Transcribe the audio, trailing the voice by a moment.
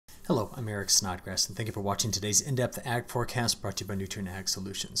Hello, I'm Eric Snodgrass, and thank you for watching today's in-depth ag forecast brought to you by Nutrien Ag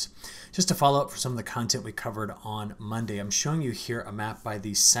Solutions. Just to follow up for some of the content we covered on Monday, I'm showing you here a map by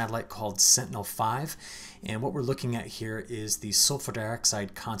the satellite called Sentinel-5, and what we're looking at here is the sulfur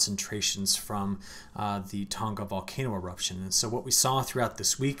dioxide concentrations from the Tonga volcano eruption. And so what we saw throughout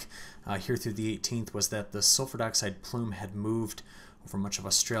this week, here through the 18th, was that the sulfur dioxide plume had moved over much of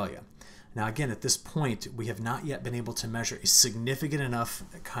Australia. Now again, at this point, we have not yet been able to measure a significant enough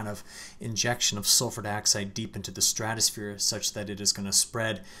kind of injection of sulfur dioxide deep into the stratosphere such that it is going to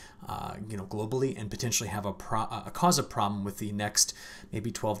spread globally and potentially have cause a problem with the next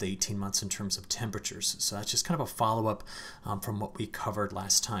maybe 12 to 18 months in terms of temperatures. So that's just kind of a follow-up from what we covered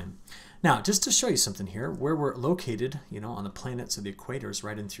last time. Now, just to show you something here, where we're located, on the planet, so the equator is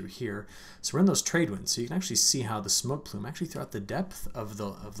right in through here. So we're in those trade winds, so you can actually see how the smoke plume, actually throughout the depth of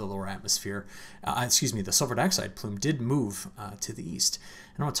the lower atmosphere, the sulfur dioxide plume did move to the east.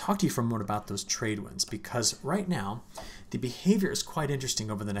 And I want to talk to you for a moment about those trade winds, because right now, the behavior is quite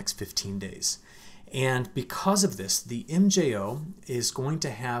interesting over the next 15 days. And because of this, the MJO is going to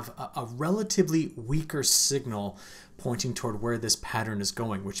have a relatively weaker signal pointing toward where this pattern is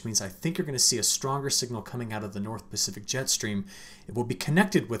going, which means I think you're going to see a stronger signal coming out of the North Pacific jet stream. It will be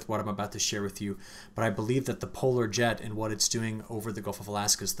connected with what I'm about to share with you, but I believe that the polar jet and what it's doing over the Gulf of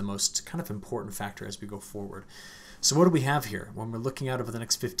Alaska is the most kind of important factor as we go forward. So what do we have here? When we're looking out over the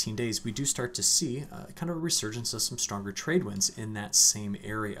next 15 days, we do start to see kind of a resurgence of some stronger trade winds in that same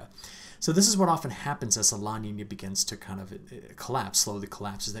area. So this is what often happens as a La Niña begins to kind of collapse, slowly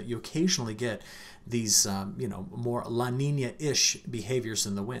collapse, is that you occasionally get these, more La Niña-ish behaviors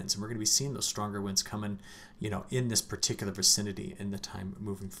in the winds. And we're going to be seeing those stronger winds coming, in this particular vicinity in the time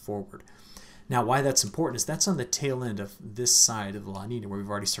moving forward. Now, why that's important is that's on the tail end of this side of the La Niña, where we've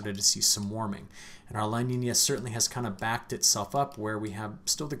already started to see some warming. And our La Niña certainly has kind of backed itself up, where we have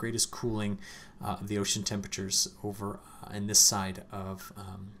still the greatest cooling of the ocean temperatures over in this side of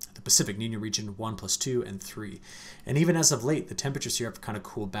the Pacific, Niña region 1 plus 2 and 3. And even as of late, the temperatures here have kind of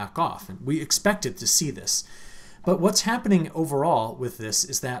cooled back off. And we expected to see this. But what's happening overall with this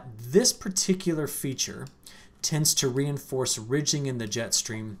is that this particular feature tends to reinforce ridging in the jet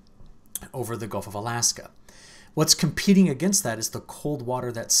stream over the Gulf of Alaska. What's competing against that is the cold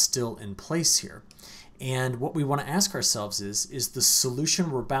water that's still in place here. And what we want to ask ourselves is the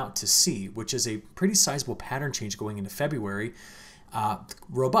solution we're about to see, which is a pretty sizable pattern change going into February,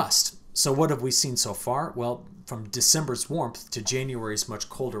 robust. So what have we seen so far? Well, from December's warmth to January's much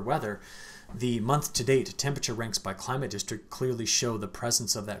colder weather, the month-to-date temperature ranks by climate district clearly show the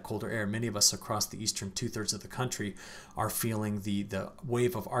presence of that colder air. Many of us across the eastern two-thirds of the country are feeling the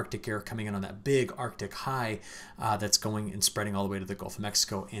wave of Arctic air coming in on that big Arctic high that's going and spreading all the way to the Gulf of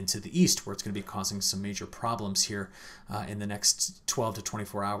Mexico and to the east, where it's going to be causing some major problems here in the next 12 to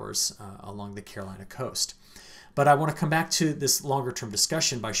 24 hours along the Carolina coast. But I want to come back to this longer-term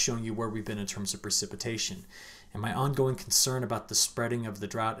discussion by showing you where we've been in terms of precipitation. And my ongoing concern about the spreading of the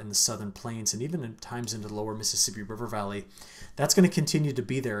drought in the southern plains and even at times into the lower Mississippi River Valley, that's going to continue to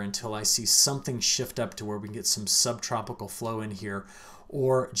be there until I see something shift up to where we can get some subtropical flow in here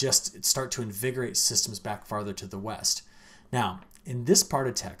or just start to invigorate systems back farther to the west. Now, in this part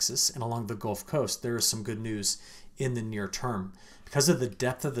of Texas and along the Gulf Coast, there is some good news in the near term. Because of the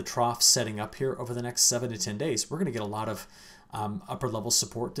depth of the trough setting up here over the next 7 to 10 days, we're going to get a lot of upper level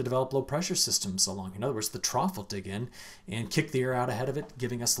support to develop low pressure systems along. In other words, the trough will dig in and kick the air out ahead of it,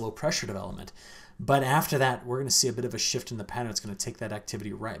 giving us low pressure development. But after that, we're going to see a bit of a shift in the pattern. It's going to take that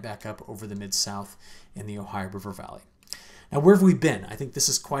activity right back up over the Mid-South and the Ohio River Valley. Now, where have we been? I think this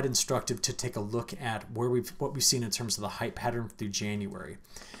is quite instructive to take a look at what we've seen in terms of the height pattern through January.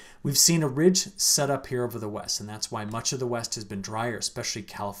 We've seen a ridge set up here over the west, and that's why much of the west has been drier, especially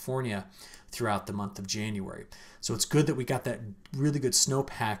California, throughout the month of January. So it's good that we got that really good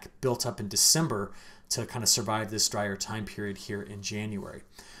snowpack built up in December to kind of survive this drier time period here in January.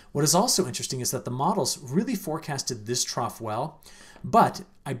 What is also interesting is that the models really forecasted this trough well, but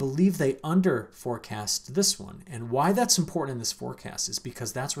I believe they under forecast this one. And why that's important in this forecast is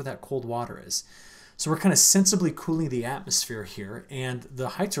because that's where that cold water is. So we're kind of sensibly cooling the atmosphere here, and the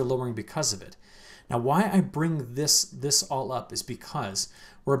heights are lowering because of it. Now, why I bring this all up is because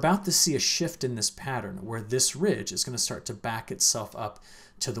we're about to see a shift in this pattern where this ridge is going to start to back itself up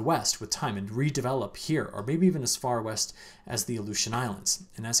to the west with time and redevelop here, or maybe even as far west as the Aleutian Islands.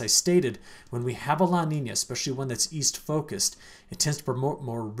 And as I stated, when we have a La Niña, especially one that's east-focused, it tends to promote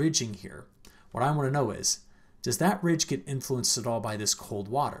more ridging here. What I want to know is, does that ridge get influenced at all by this cold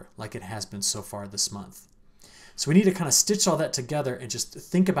water, like it has been so far this month? So we need to kind of stitch all that together and just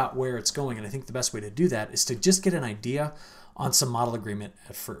think about where it's going. And I think the best way to do that is to just get an idea on some model agreement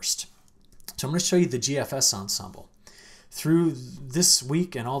at first. So I'm going to show you the GFS ensemble. Through this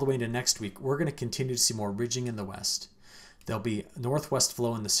week and all the way into next week, we're going to continue to see more ridging in the west. There'll be northwest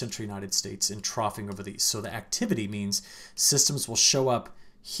flow in the central United States and troughing over the east. So the activity means systems will show up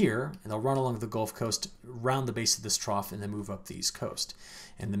here and they'll run along the Gulf Coast around the base of this trough and then move up the east coast.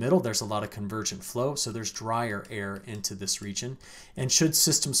 In the middle, there's a lot of convergent flow, so there's drier air into this region. And should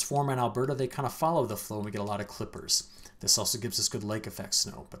systems form in Alberta, they kind of follow the flow and we get a lot of clippers. This also gives us good lake effect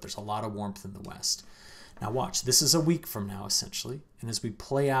snow, but there's a lot of warmth in the west. Now watch, this is a week from now essentially, and as we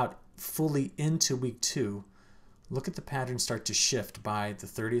play out fully into week 2, look at the pattern start to shift by the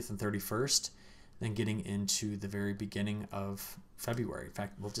 30th and 31st, then getting into the very beginning of February. In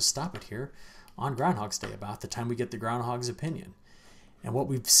fact, we'll just stop it here on Groundhog's Day, about the time we get the groundhog's opinion. And what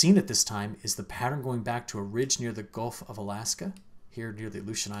we've seen at this time is the pattern going back to a ridge near the Gulf of Alaska, here near the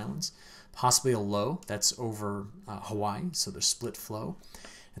Aleutian Islands, possibly a low that's over Hawaii, so there's split flow.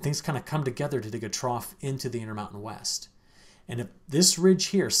 And things kind of come together to dig a trough into the Intermountain West. And if this ridge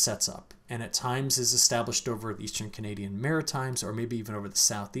here sets up, and at times is established over the Eastern Canadian Maritimes, or maybe even over the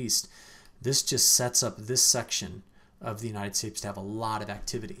Southeast, this just sets up this section of the United States to have a lot of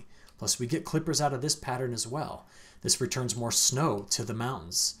activity. Plus we get clippers out of this pattern as well. This returns more snow to the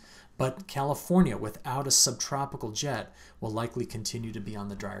mountains. But California, without a subtropical jet, will likely continue to be on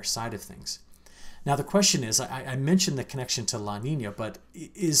the drier side of things. Now the question is, I mentioned the connection to La Niña, but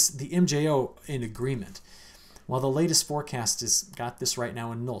is the MJO in agreement? Well, the latest forecast has got this right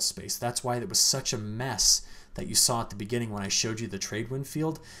now in null space. That's why it was such a mess that you saw at the beginning when I showed you the trade wind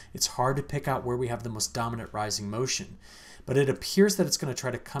field. It's hard to pick out where we have the most dominant rising motion. But it appears that it's going to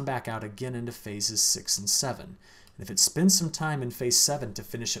try to come back out again into phases 6 and 7. And if it spends some time in phase 7 to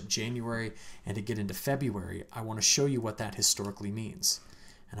finish up January and to get into February, I want to show you what that historically means.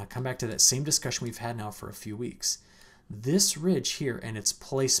 And I'll come back to that same discussion we've had now for a few weeks. This ridge here and its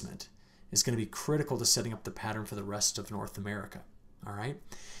placement is going to be critical to setting up the pattern for the rest of North America. All right?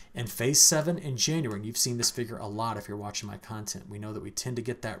 And phase 7 in January, and you've seen this figure a lot if you're watching my content, we know that we tend to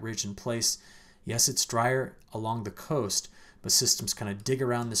get that ridge in place. Yes, it's drier along the coast, but systems kind of dig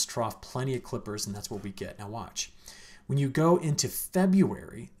around this trough, plenty of clippers, and that's what we get. Now watch. When you go into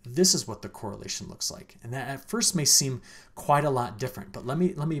February, this is what the correlation looks like. And that at first may seem quite a lot different, but let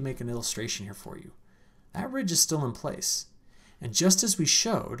me make an illustration here for you. That ridge is still in place. And just as we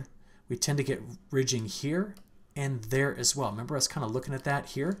showed, we tend to get ridging here and there as well. Remember us kind of looking at that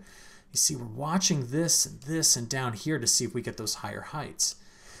here? You see we're watching this and down here to see if we get those higher heights.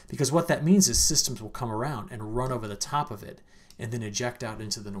 Because what that means is systems will come around and run over the top of it and then eject out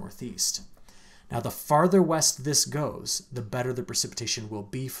into the northeast. Now, the farther west this goes, the better the precipitation will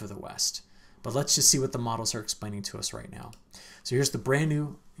be for the west. But let's just see what the models are explaining to us right now. So here's the brand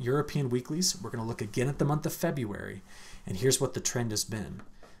new European weeklies. We're going to look again at the month of February, and here's what the trend has been.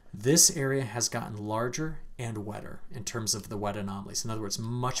 This area has gotten larger and wetter in terms of the wet anomalies. In other words,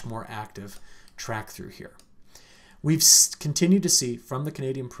 much more active track through here. We've continued to see from the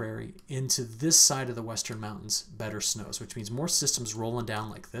Canadian Prairie into this side of the Western Mountains better snows, which means more systems rolling down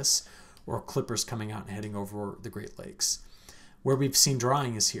like this, or clippers coming out and heading over the Great Lakes. Where we've seen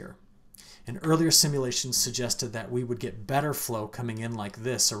drying is here. And earlier simulations suggested that we would get better flow coming in like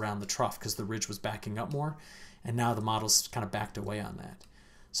this around the trough because the ridge was backing up more, and now the model's kind of backed away on that.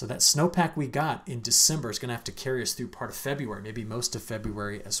 So that snowpack we got in December is going to have to carry us through part of February, maybe most of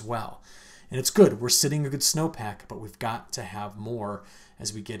February as well. And it's good. We're sitting a good snowpack, but we've got to have more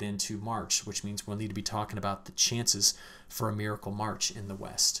as we get into March, which means we'll need to be talking about the chances for a miracle March in the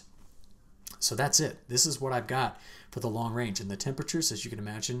West. So that's it. This is what I've got for the long range. And the temperatures, as you can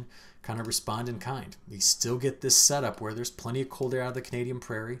imagine, kind of respond in kind. We still get this setup where there's plenty of cold air out of the Canadian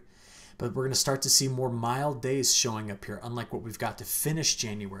Prairie, but we're going to start to see more mild days showing up here, unlike what we've got to finish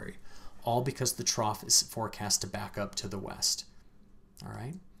January, all because the trough is forecast to back up to the west. All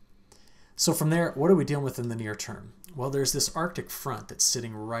right. So from there, what are we dealing with in the near term? Well, there's this Arctic front that's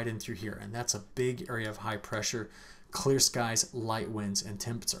sitting right in through here, and that's a big area of high pressure. Clear skies, light winds, and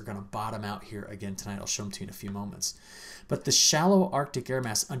temps are going to bottom out here again tonight. I'll show them to you in a few moments. But the shallow Arctic air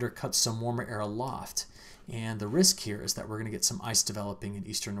mass undercuts some warmer air aloft. And the risk here is that we're going to get some ice developing in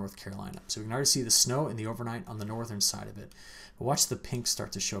eastern North Carolina. So we can already see the snow in the overnight on the northern side of it. But watch the pink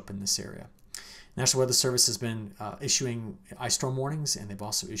start to show up in this area. National Weather Service has been issuing ice storm warnings, and they've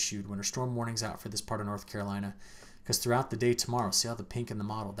also issued winter storm warnings out for this part of North Carolina. Because throughout the day tomorrow, see how the pink in the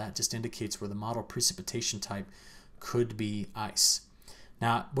model, that just indicates where the model precipitation type could be ice.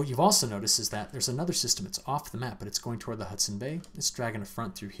 Now, what you've also noticed is that there's another system. It's off the map, but it's going toward the Hudson Bay. It's dragging a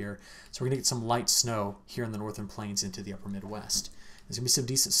front through here. So we're going to get some light snow here in the northern plains into the upper Midwest. There's going to be some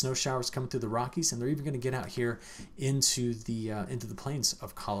decent snow showers coming through the Rockies, and they're even going to get out here into the plains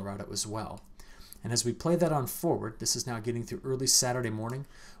of Colorado as well. And as we play that on forward, this is now getting through early Saturday morning.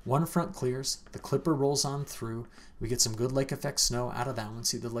 One front clears, the Clipper rolls on through. We get some good lake effect snow out of that one.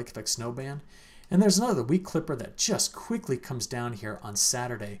 See the lake effect snow band? And there's another weak Clipper that just quickly comes down here on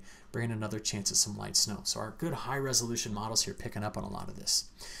Saturday, bringing another chance at some light snow. So our good high resolution models here picking up on a lot of this.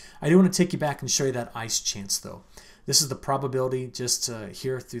 I do want to take you back and show you that ice chance though. This is the probability just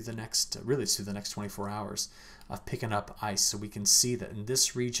here through the next, really through the next 24 hours of picking up ice. So we can see that in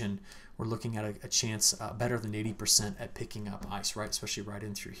this region, we're looking at a chance better than 80% at picking up ice, right? Especially right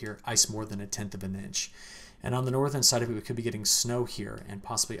in through here, ice more than 1/10 of an inch. And on the northern side of it, we could be getting snow here and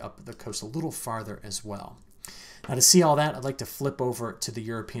possibly up the coast a little farther as well. Now to see all that, I'd like to flip over to the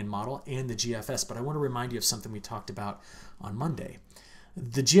European model and the GFS, but I want to remind you of something we talked about on Monday.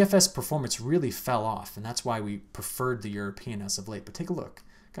 The GFS performance really fell off, and that's why we preferred the European as of late. But take a look.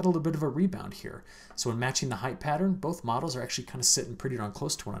 Got a little bit of a rebound here. So when matching the height pattern, both models are actually kind of sitting pretty darn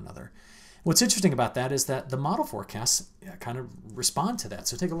close to one another. What's interesting about that is that the model forecasts kind of respond to that.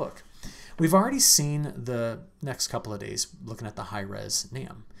 So take a look. We've already seen the next couple of days looking at the high-res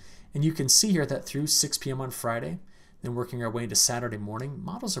NAM. And you can see here that through 6 p.m. on Friday, then working our way into Saturday morning,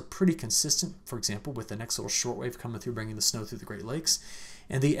 models are pretty consistent, for example, with the next little shortwave coming through, bringing the snow through the Great Lakes,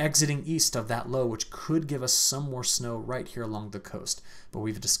 and the exiting east of that low, which could give us some more snow right here along the coast. But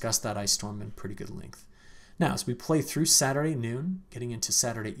we've discussed that ice storm in pretty good length. Now, as we play through Saturday noon, getting into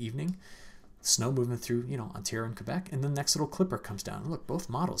Saturday evening, snow moving through, Ontario and Quebec, and the next little Clipper comes down. Look, both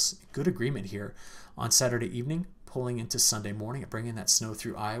models, good agreement here on Saturday evening, pulling into Sunday morning and bringing that snow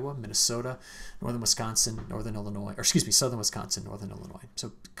through Iowa, Minnesota, northern Wisconsin, northern Illinois, or excuse me, southern Wisconsin, northern Illinois.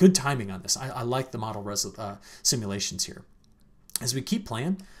 So good timing on this. I like the model simulations here. As we keep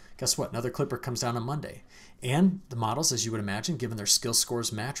playing, guess what? Another Clipper comes down on Monday. And the models, as you would imagine, given their skill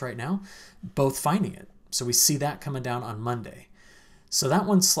scores match right now, both finding it. So we see that coming down on Monday. So that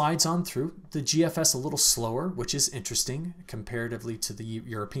one slides on through. The GFS a little slower, which is interesting comparatively to the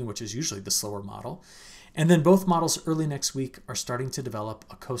European, which is usually the slower model. And then both models early next week are starting to develop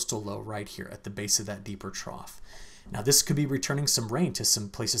a coastal low right here at the base of that deeper trough. Now this could be returning some rain to some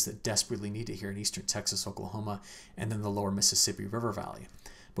places that desperately need it here in eastern Texas, Oklahoma, and then the lower Mississippi River Valley.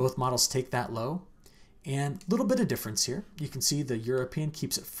 Both models take that low, and a little bit of difference here. You can see the European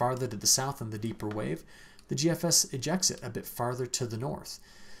keeps it farther to the south in the deeper wave. The GFS ejects it a bit farther to the north.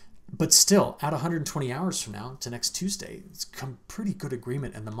 But still, at 120 hours from now to next Tuesday, it's come pretty good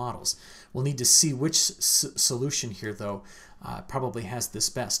agreement in the models. We'll need to see which solution here, though, probably has this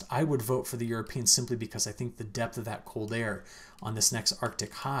best. I would vote for the European simply because I think the depth of that cold air on this next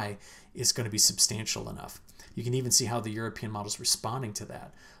Arctic high is going to be substantial enough. You can even see how the European model is responding to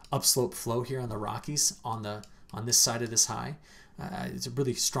that. Upslope flow here on the Rockies on this side of this high. It's a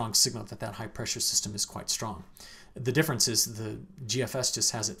really strong signal that that high pressure system is quite strong. The difference is the GFS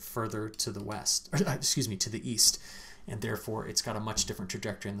just has it further to the west, or, excuse me, to the east, and therefore it's got a much different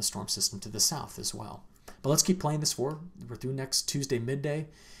trajectory in the storm system to the south as well. But let's keep playing this forward. We're through next Tuesday midday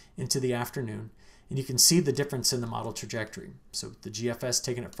into the afternoon, and you can see the difference in the model trajectory. So the GFS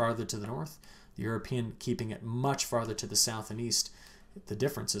taking it farther to the north, the European keeping it much farther to the south and east. The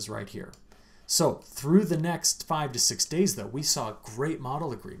difference is right here. So through the next 5 to 6 days, though, we saw a great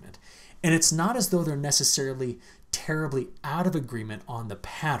model agreement. And it's not as though they're necessarily terribly out of agreement on the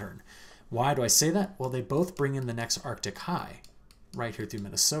pattern. Why do I say that? Well, they both bring in the next Arctic high right here through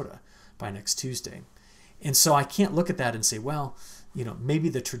Minnesota by next Tuesday. And so I can't look at that and say, well, maybe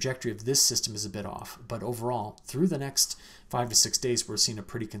the trajectory of this system is a bit off. But overall, through the next 5 to 6 days, we're seeing a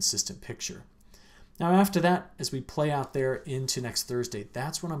pretty consistent picture. Now after that, as we play out there into next Thursday,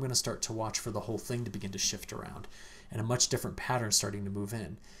 that's when I'm going to start to watch for the whole thing to begin to shift around and a much different pattern starting to move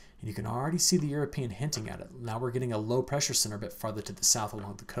in. And you can already see the European hinting at it. Now we're getting a low pressure center a bit farther to the south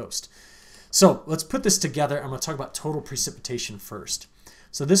along the coast. So let's put this together. I'm going to talk about total precipitation first.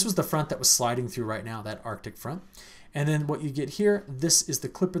 So this was the front that was sliding through right now, that Arctic front. And then what you get here, this is the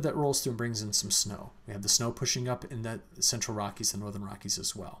Clipper that rolls through and brings in some snow. We have the snow pushing up in the central Rockies and northern Rockies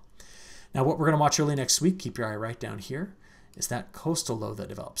as well. Now what we're going to watch early next week, keep your eye right down here, is that coastal low that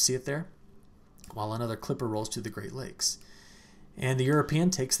develops. See it there? While another Clipper rolls through the Great Lakes. And the European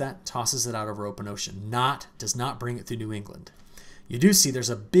takes that, tosses it out over open ocean. Does not bring it through New England. You do see there's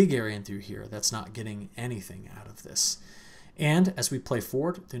a big area in through here that's not getting anything out of this. And as we play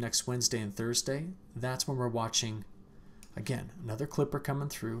forward through next Wednesday and Thursday, that's when we're watching, again, another Clipper coming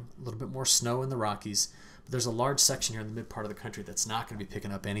through, a little bit more snow in the Rockies. But there's a large section here in the mid part of the country that's not going to be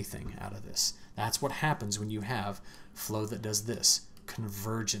picking up anything out of this. That's what happens when you have flow that does this.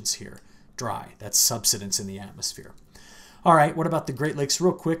 Convergence here. Dry. That's subsidence in the atmosphere. All right, what about the Great Lakes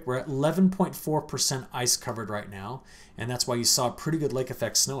real quick? We're at 11.4% ice covered right now, and that's why you saw pretty good lake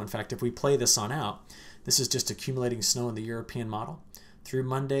effect snow. In fact, if we play this on out, this is just accumulating snow in the European model through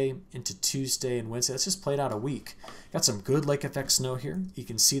Monday into Tuesday and Wednesday. That's just played out a week. Got some good lake effect snow here. You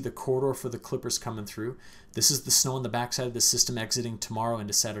can see the corridor for the clippers coming through. This is the snow on the backside of the system exiting tomorrow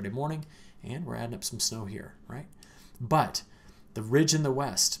into Saturday morning, and we're adding up some snow here, right? But the ridge in the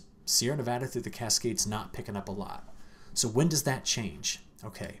west, Sierra Nevada through the Cascades, not picking up a lot. So when does that change?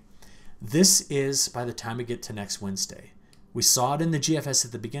 Okay, this is by the time we get to next Wednesday. We saw it in the GFS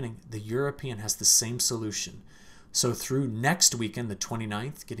at the beginning. The European has the same solution. So through next weekend, the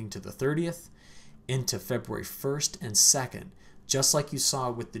 29th, getting to the 30th, into February 1st and 2nd, just like you saw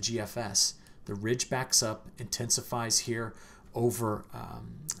with the GFS, the ridge backs up, intensifies here over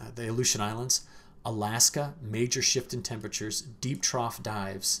the Aleutian Islands, Alaska, major shift in temperatures, deep trough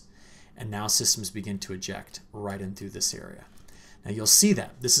dives, and now systems begin to eject right in through this area. Now you'll see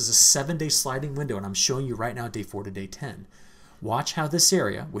that. This is a 7-day sliding window, and I'm showing you right now day 4 to day 10. Watch how this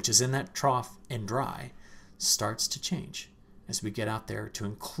area, which is in that trough and dry, starts to change as we get out there to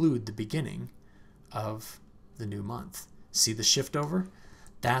include the beginning of the new month. See the shift over?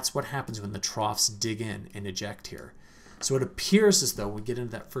 That's what happens when the troughs dig in and eject here. So it appears as though we get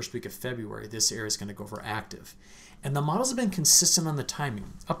into that first week of February, this area is going to go over active. And the models have been consistent on the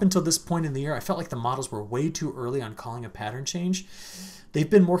timing. Up until this point in the year, I felt like the models were way too early on calling a pattern change. They've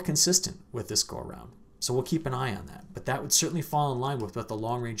been more consistent with this go around. So we'll keep an eye on that. But that would certainly fall in line with what the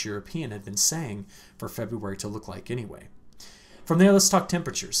long-range European had been saying for February to look like anyway. From there, let's talk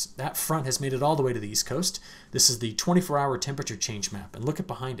temperatures. That front has made it all the way to the East Coast. This is the 24-hour temperature change map, and look at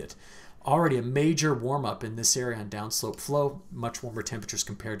behind it. Already a major warm-up in this area on downslope flow, much warmer temperatures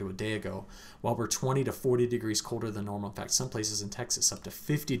compared to a day ago, while we're 20 to 40 degrees colder than normal. In fact, some places in Texas up to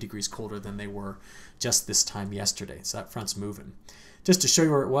 50 degrees colder than they were just this time yesterday. So that front's moving. Just to show you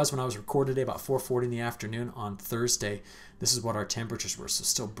where it was when I was recording today, about 4:40 in the afternoon on Thursday, this is what our temperatures were. So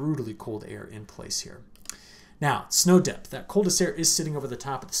still brutally cold air in place here. Now, snow depth. That coldest air is sitting over the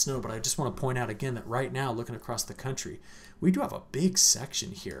top of the snow, but I just want to point out again that right now, looking across the country, we do have a big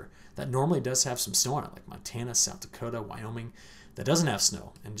section here that normally does have some snow on it, like Montana, South Dakota, Wyoming, that doesn't have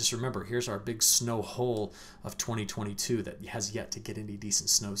snow. And just remember, here's our big snow hole of 2022 that has yet to get any decent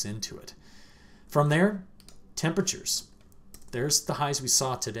snows into it. From there, temperatures. There's the highs we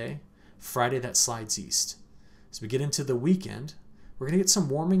saw today. Friday, that slides east. As we get into the weekend, we're going to get some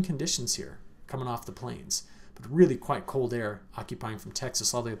warming conditions here coming off the plains, but really quite cold air occupying from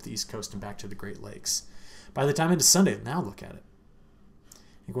Texas all the way up the East Coast and back to the Great Lakes. By the time into Sunday, now look at it.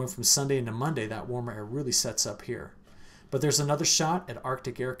 And going from Sunday into Monday, that warmer air really sets up here. But there's another shot at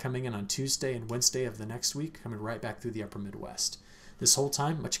Arctic air coming in on Tuesday and Wednesday of the next week, coming right back through the upper Midwest. This whole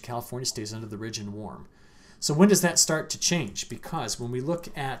time, much of California stays under the ridge and warm. So when does that start to change? Because when we look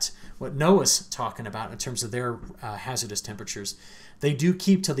at what NOAA's talking about in terms of their hazardous temperatures, they do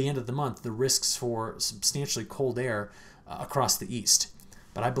keep till the end of the month the risks for substantially cold air across the east.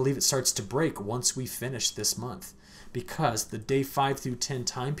 But I believe it starts to break once we finish this month, because the day 5 through 10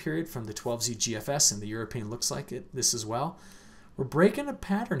 time period from the 12Z GFS, and the European looks like this as well, we're breaking a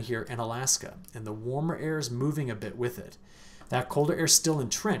pattern here in Alaska, and the warmer air is moving a bit with it. That colder air is still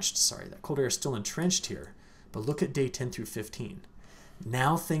entrenched, here. But look at day 10 through 15.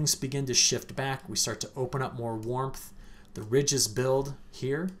 Now things begin to shift back. We start to open up more warmth. The ridges build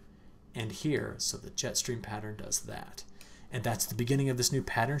here and here, so the jet stream pattern does that. And that's the beginning of this new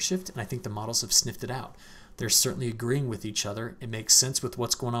pattern shift, and I think the models have sniffed it out. They're certainly agreeing with each other. It makes sense with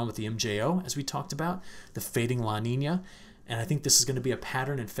what's going on with the MJO, as we talked about, the fading La Niña, and I think this is going to be a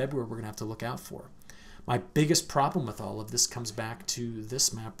pattern in February we're going to have to look out for. My biggest problem with all of this comes back to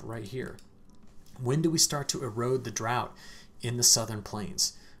this map right here. When do we start to erode the drought in the southern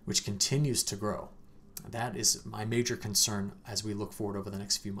plains, which continues to grow? That is my major concern as we look forward over the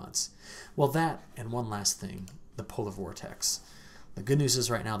next few months. Well, that, and one last thing, the polar vortex. The good news is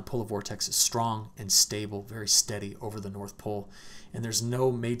right now the polar vortex is strong and stable, very steady over the North Pole, and there's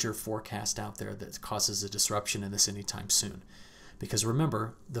no major forecast out there that causes a disruption in this anytime soon. Because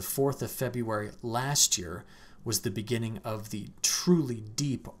remember, the 4th of February last year was the beginning of the truly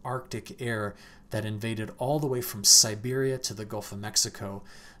deep Arctic air that invaded all the way from Siberia to the Gulf of Mexico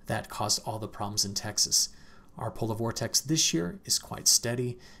that caused all the problems in Texas. Our polar vortex this year is quite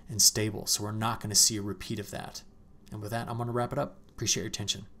steady and stable, so we're not going to see a repeat of that. And with that, I'm going to wrap it up. Appreciate your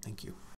attention. Thank you.